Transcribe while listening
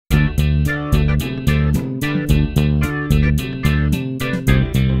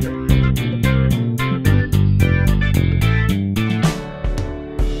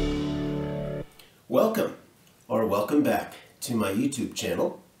YouTube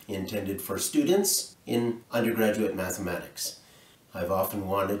channel intended for students in undergraduate mathematics. I've often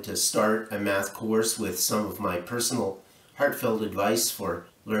wanted to start a math course with some of my personal heartfelt advice for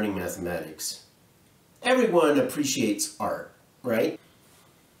learning mathematics. Everyone appreciates art, right?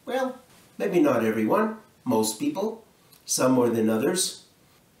 Well, maybe not everyone, most people, some more than others.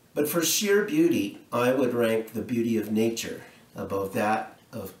 But for sheer beauty, I would rank the beauty of nature above that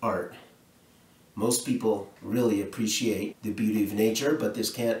of art. Most people really appreciate the beauty of nature, but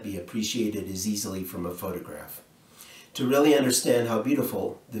this can't be appreciated as easily from a photograph. To really understand how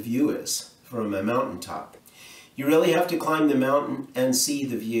beautiful the view is from a mountaintop, you really have to climb the mountain and see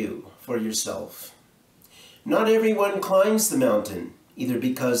the view for yourself. Not everyone climbs the mountain, either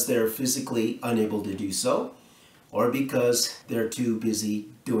because they're physically unable to do so, or because they're too busy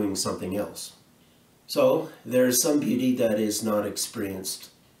doing something else. So there's some beauty that is not experienced.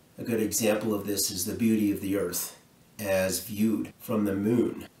 A good example of this is the beauty of the Earth as viewed from the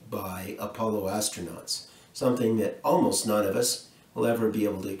moon by Apollo astronauts, something that almost none of us will ever be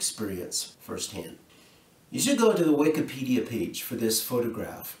able to experience firsthand. You should go to the Wikipedia page for this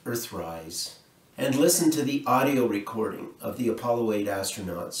photograph, Earthrise, and listen to the audio recording of the Apollo 8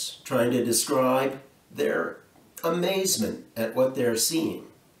 astronauts trying to describe their amazement at what they're seeing.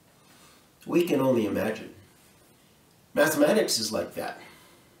 We can only imagine. Mathematics is like that.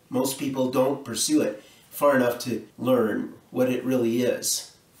 Most people don't pursue it far enough to learn what it really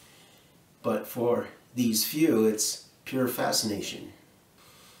is. But for these few, it's pure fascination.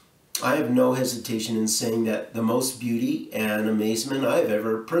 I have no hesitation in saying that the most beauty and amazement I've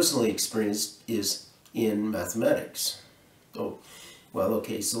ever personally experienced is in mathematics. Oh, well,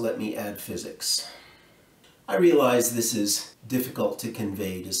 okay, so let me add physics. I realize this is difficult to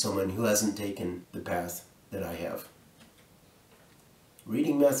convey to someone who hasn't taken the path that I have.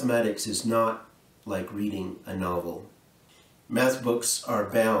 Reading mathematics is not like reading a novel. Math books are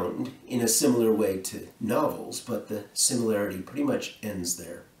bound in a similar way to novels, but the similarity pretty much ends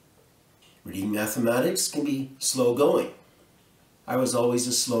there. Reading mathematics can be slow going. I was always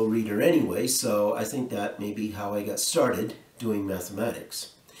a slow reader anyway, so I think that may be how I got started doing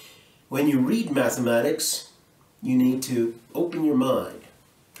mathematics. When you read mathematics, you need to open your mind,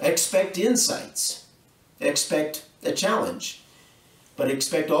 expect insights, expect a challenge, but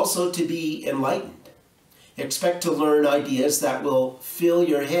expect also to be enlightened. Expect to learn ideas that will fill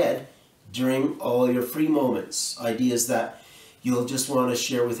your head during all your free moments, ideas that you'll just want to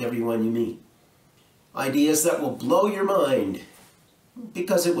share with everyone you meet, ideas that will blow your mind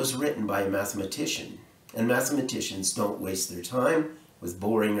because it was written by a mathematician, and mathematicians don't waste their time with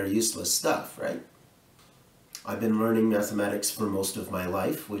boring or useless stuff, right? I've been learning mathematics for most of my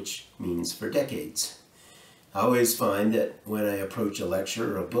life, which means for decades. I always find that when I approach a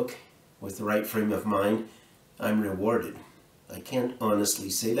lecture or a book with the right frame of mind, I'm rewarded. I can't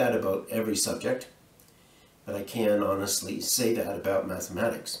honestly say that about every subject, but I can honestly say that about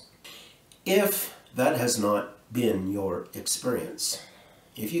mathematics. If that has not been your experience,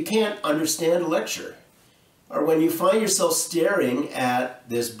 if you can't understand a lecture, or when you find yourself staring at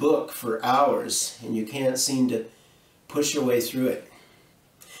this book for hours and you can't seem to push your way through it,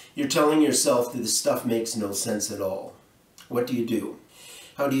 you're telling yourself that this stuff makes no sense at all. What do you do?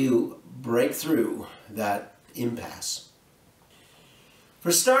 How do you break through that impasse?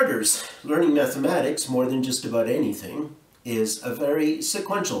 For starters, learning mathematics, more than just about anything, is a very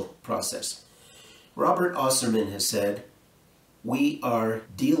sequential process. Robert Osserman has said, "We are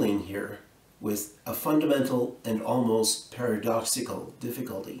dealing here with a fundamental and almost paradoxical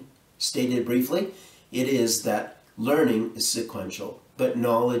difficulty. Stated briefly, it is that learning is sequential, but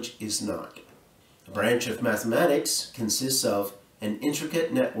knowledge is not. A branch of mathematics consists of an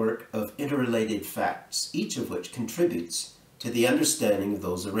intricate network of interrelated facts, each of which contributes to the understanding of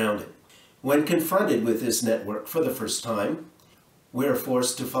those around it. When confronted with this network for the first time, we are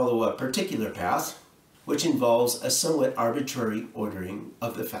forced to follow a particular path, which involves a somewhat arbitrary ordering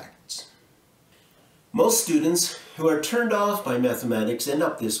of the facts." Most students who are turned off by mathematics end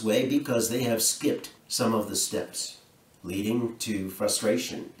up this way because they have skipped some of the steps, leading to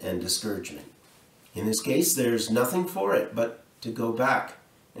frustration and discouragement. In this case, there's nothing for it but to go back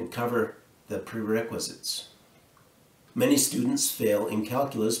and cover the prerequisites. Many students fail in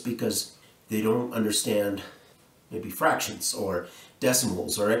calculus because they don't understand maybe fractions or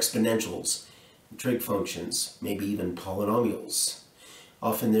decimals or exponentials, trig functions, maybe even polynomials.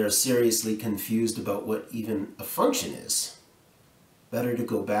 Often they're seriously confused about what even a function is. Better to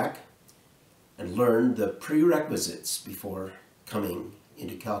go back and learn the prerequisites before coming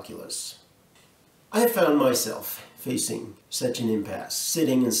into calculus. I have found myself facing such an impasse,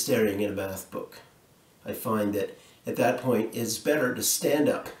 sitting and staring at a math book. I find that At that point, it's better to stand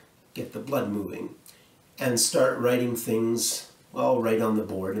up, get the blood moving, and start writing things, well, right on the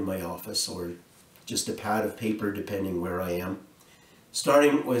board in my office or just a pad of paper depending where I am.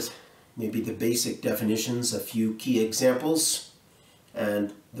 Starting with maybe the basic definitions, a few key examples,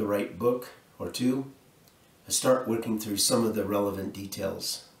 and the right book or two. I start working through some of the relevant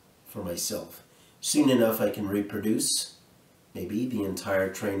details for myself. Soon enough I can reproduce maybe the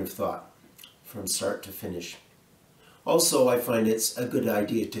entire train of thought from start to finish. Also, I find it's a good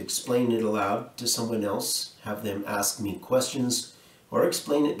idea to explain it aloud to someone else, have them ask me questions, or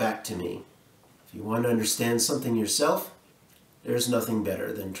explain it back to me. If you want to understand something yourself, there's nothing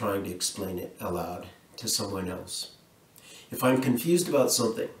better than trying to explain it aloud to someone else. If I'm confused about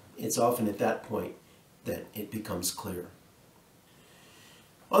something, it's often at that point that it becomes clear.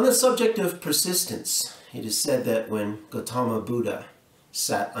 On the subject of persistence, it is said that when Gautama Buddha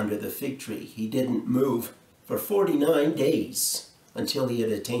sat under the fig tree, he didn't move for 49 days until he had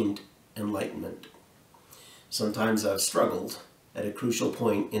attained enlightenment. Sometimes I've struggled at a crucial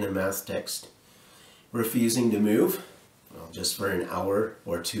point in a math text, refusing to move, well, just for an hour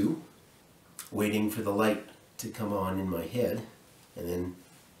or two, waiting for the light to come on in my head, and then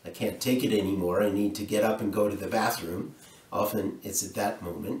I can't take it anymore. I need to get up and go to the bathroom. Often it's at that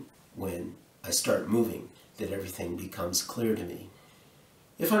moment when I start moving that everything becomes clear to me.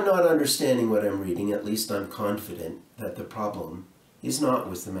 If I'm not understanding what I'm reading, at least I'm confident that the problem is not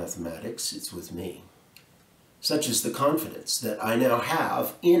with the mathematics, it's with me. Such is the confidence that I now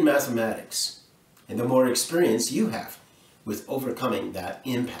have in mathematics. And the more experience you have with overcoming that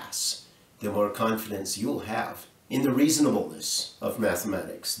impasse, the more confidence you'll have in the reasonableness of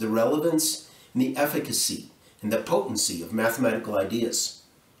mathematics, the relevance and the efficacy and the potency of mathematical ideas,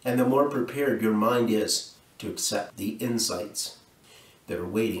 and the more prepared your mind is to accept the insights that are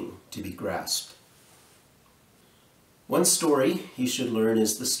waiting to be grasped. One story you should learn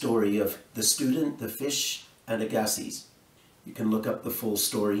is the story of the student, the fish, and Agassiz. You can look up the full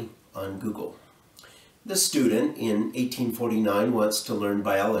story on Google. The student in 1849 wants to learn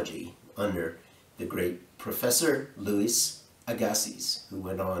biology under the great Professor Louis Agassiz, who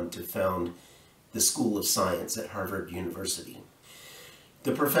went on to found the School of Science at Harvard University.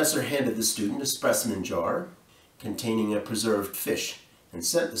 The professor handed the student a specimen jar containing a preserved fish and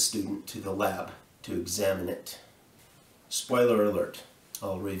sent the student to the lab to examine it. Spoiler alert,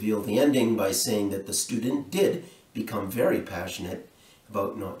 I'll reveal the ending by saying that the student did become very passionate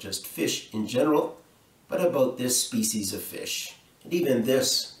about not just fish in general, but about this species of fish, and even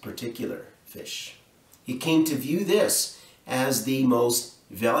this particular fish. He came to view this as the most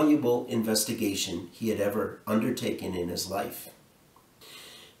valuable investigation he had ever undertaken in his life.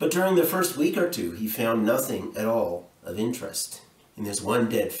 But during the first week or two, he found nothing at all of interest in this one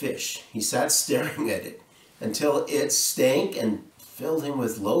dead fish. He sat staring at it until it stank and filled him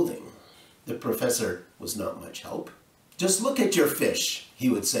with loathing. The professor was not much help. "Just look at your fish," he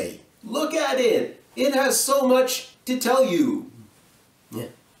would say. "Look at it. It has so much to tell you." Yeah,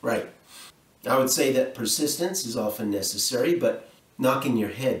 right. I would say that persistence is often necessary, but knocking your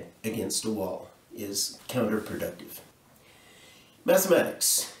head against a wall is counterproductive.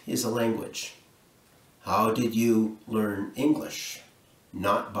 Mathematics is a language. How did you learn English?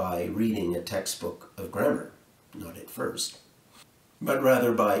 Not by reading a textbook of grammar, not at first, but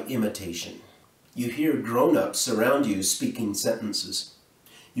rather by imitation. You hear grown-ups around you speaking sentences.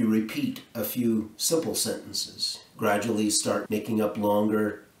 You repeat a few simple sentences, gradually start making up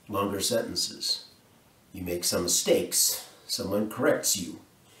longer sentences. You make some mistakes, someone corrects you.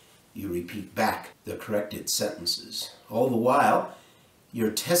 You repeat back the corrected sentences. All the while,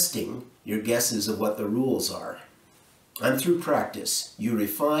 you're testing your guesses of what the rules are. And through practice, you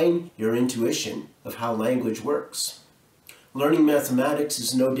refine your intuition of how language works. Learning mathematics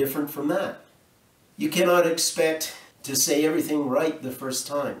is no different from that. You cannot expect to say everything right the first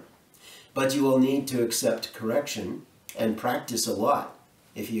time, but you will need to accept correction and practice a lot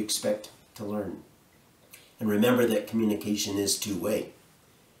if you expect to learn. And remember that communication is two-way.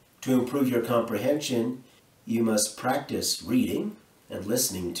 To improve your comprehension, you must practice reading and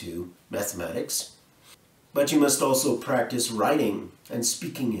listening to mathematics, but you must also practice writing and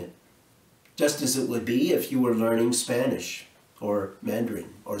speaking it, just as it would be if you were learning Spanish or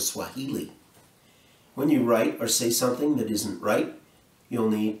Mandarin or Swahili. When you write or say something that isn't right, you'll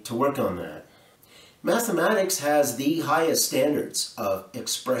need to work on that. Mathematics has the highest standards of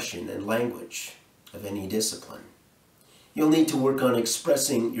expression and language of any discipline. You'll need to work on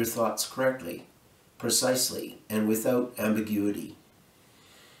expressing your thoughts correctly, precisely, and without ambiguity.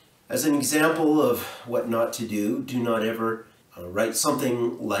 As an example of what not to do, do not ever write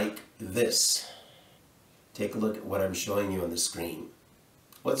something like this. Take a look at what I'm showing you on the screen.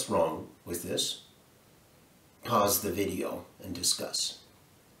 What's wrong with this? Pause the video and discuss.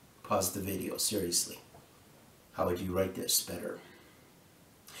 Pause the video, seriously. How would you write this better?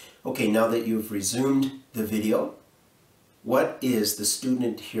 Okay, now that you've resumed the video, what is the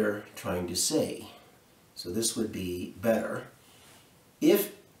student here trying to say? So this would be better.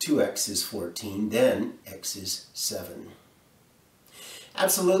 If 2x is 14, then x is 7.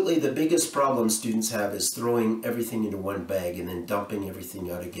 Absolutely, the biggest problem students have is throwing everything into one bag and then dumping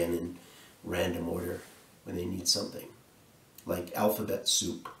everything out again in random order when they need something, like alphabet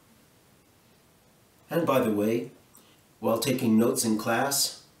soup. And by the way, while taking notes in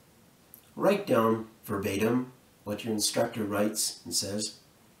class, write down verbatim what your instructor writes and says.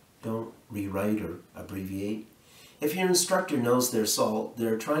 Don't rewrite or abbreviate. If your instructor knows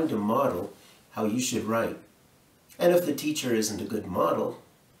they're trying to model how you should write, and if the teacher isn't a good model,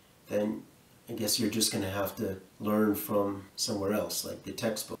 then I guess you're just going to have to learn from somewhere else, like the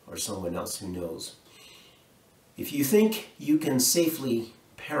textbook or someone else who knows. If you think you can safely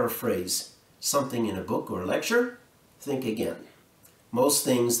paraphrase something in a book or lecture, think again. Most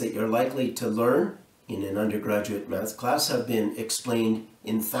things that you're likely to learn in an undergraduate math class have been explained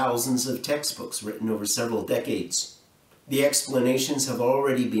in thousands of textbooks written over several decades. The explanations have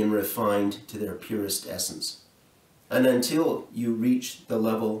already been refined to their purest essence. And until you reach the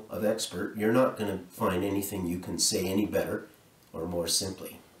level of expert, you're not going to find anything you can say any better or more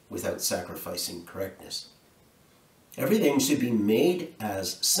simply without sacrificing correctness. Everything should be made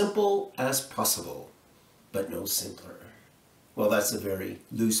as simple as possible, but no simpler. Well, that's a very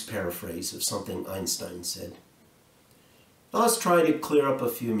loose paraphrase of something Einstein said. Now let's try to clear up a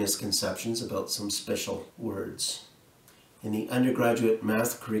few misconceptions about some special words. In the undergraduate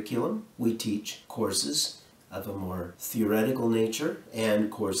math curriculum, we teach courses of a more theoretical nature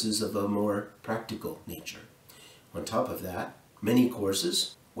and courses of a more practical nature. On top of that, many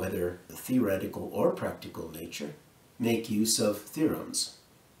courses, whether the theoretical or practical nature, make use of theorems,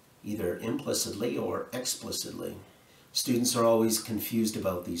 either implicitly or explicitly. Students are always confused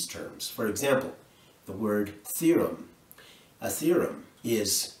about these terms. For example, the word theorem. A theorem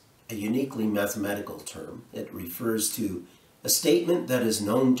is a uniquely mathematical term. It refers to a statement that is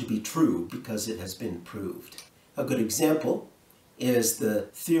known to be true because it has been proved. A good example is the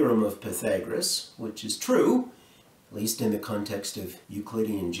theorem of Pythagoras, which is true, at least in the context of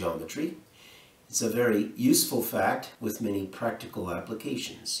Euclidean geometry. It's a very useful fact with many practical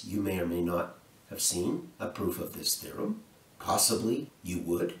applications. You may or may not have seen a proof of this theorem. Possibly you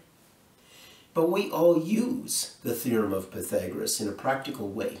would. But we all use the theorem of Pythagoras in a practical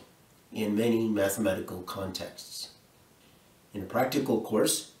way in many mathematical contexts. In a practical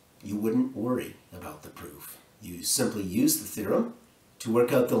course, you wouldn't worry about the proof. You simply use the theorem to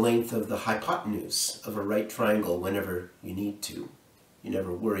work out the length of the hypotenuse of a right triangle whenever you need to. You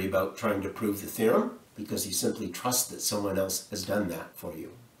never worry about trying to prove the theorem because you simply trust that someone else has done that for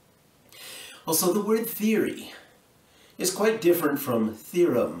you. Also, the word theory is quite different from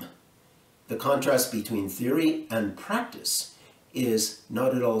theorem. The contrast between theory and practice is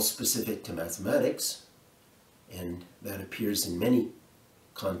not at all specific to mathematics, and that appears in many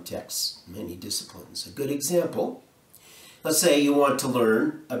contexts, many disciplines. A good example, let's say you want to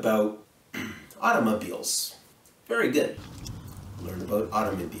learn about automobiles. Very good. Learn about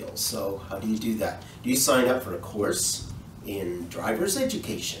automobiles. So how do you do that? Do you sign up for a course in driver's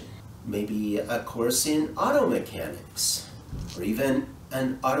education? Maybe a course in auto mechanics, or even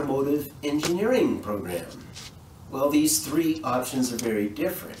an automotive engineering program. Well, these three options are very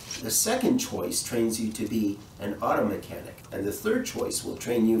different. The second choice trains you to be an auto mechanic, and the third choice will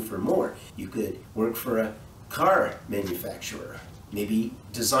train you for more. You could work for a car manufacturer, maybe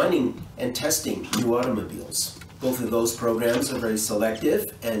designing and testing new automobiles. Both of those programs are very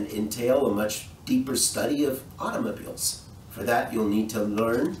selective and entail a much deeper study of automobiles. For that, you'll need to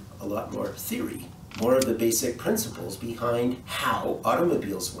learn a lot more theory, more of the basic principles behind how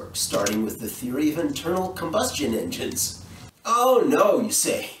automobiles work, starting with the theory of internal combustion engines. Oh no, you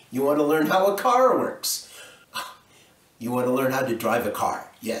say, you want to learn how a car works. You want to learn how to drive a car.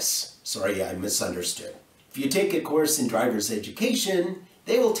 Yes, sorry, I misunderstood. If you take a course in driver's education,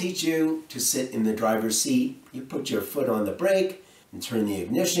 they will teach you to sit in the driver's seat. You put your foot on the brake and turn the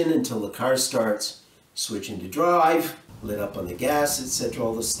ignition until the car starts, switch into drive, lit up on the gas, etc.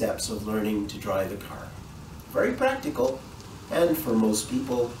 All the steps of learning to drive a car. Very practical, and for most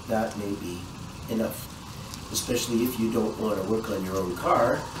people that may be enough. Especially if you don't want to work on your own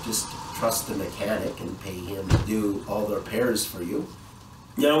car, just trust the mechanic and pay him to do all the repairs for you.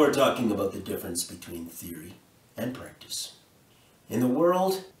 Now we're talking about the difference between theory and practice. In the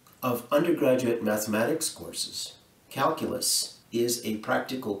world of undergraduate mathematics courses, calculus is a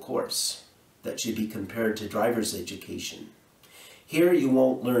practical course that should be compared to driver's education. Here you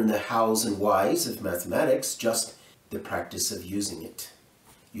won't learn the hows and whys of mathematics, just the practice of using it.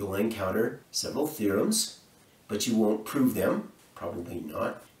 You'll encounter several theorems, but you won't prove them, probably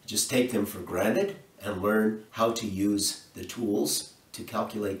not. Just take them for granted and learn how to use the tools to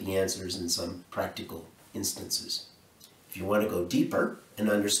calculate the answers in some practical instances. If you want to go deeper and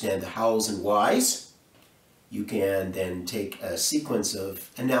understand the hows and whys, you can then take a sequence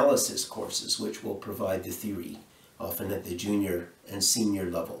of analysis courses which will provide the theory, often at the junior and senior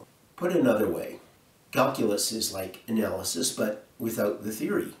level. Put another way, calculus is like analysis but without the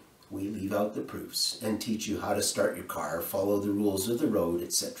theory. We leave out the proofs and teach you how to start your car, follow the rules of the road,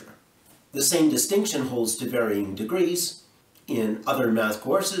 etc. The same distinction holds to varying degrees. In other math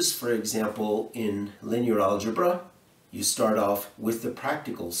courses, for example, in linear algebra, you start off with the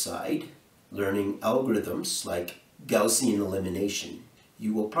practical side, learning algorithms like Gaussian elimination.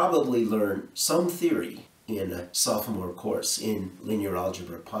 You will probably learn some theory in a sophomore course in linear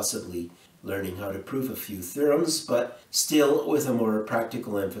algebra, possibly learning how to prove a few theorems, but still with a more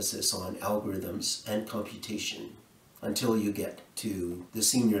practical emphasis on algorithms and computation until you get to the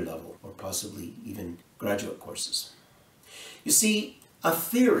senior level or possibly even graduate courses. You see, a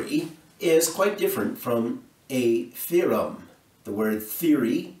theory is quite different from a theorem. The word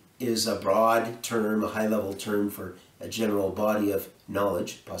theory is a broad term, a high-level term for a general body of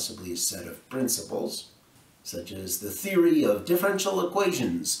knowledge, possibly a set of principles, such as the theory of differential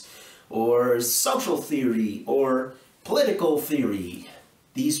equations, or social theory, or political theory.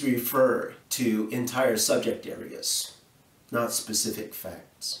 These refer to entire subject areas, not specific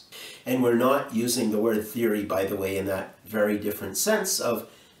facts. And we're not using the word theory, by the way, in that very different sense of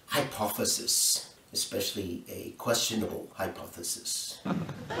hypothesis, especially a questionable hypothesis.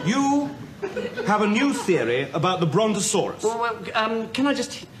 You have a new theory about the Brontosaurus. Well, can I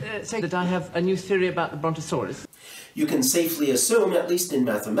just say that I have a new theory about the Brontosaurus? You can safely assume, at least in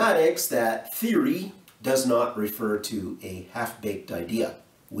mathematics, that theory does not refer to a half-baked idea.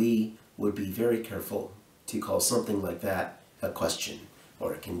 We would be very careful to call something like that a question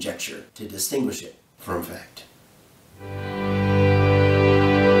or a conjecture to distinguish it from fact.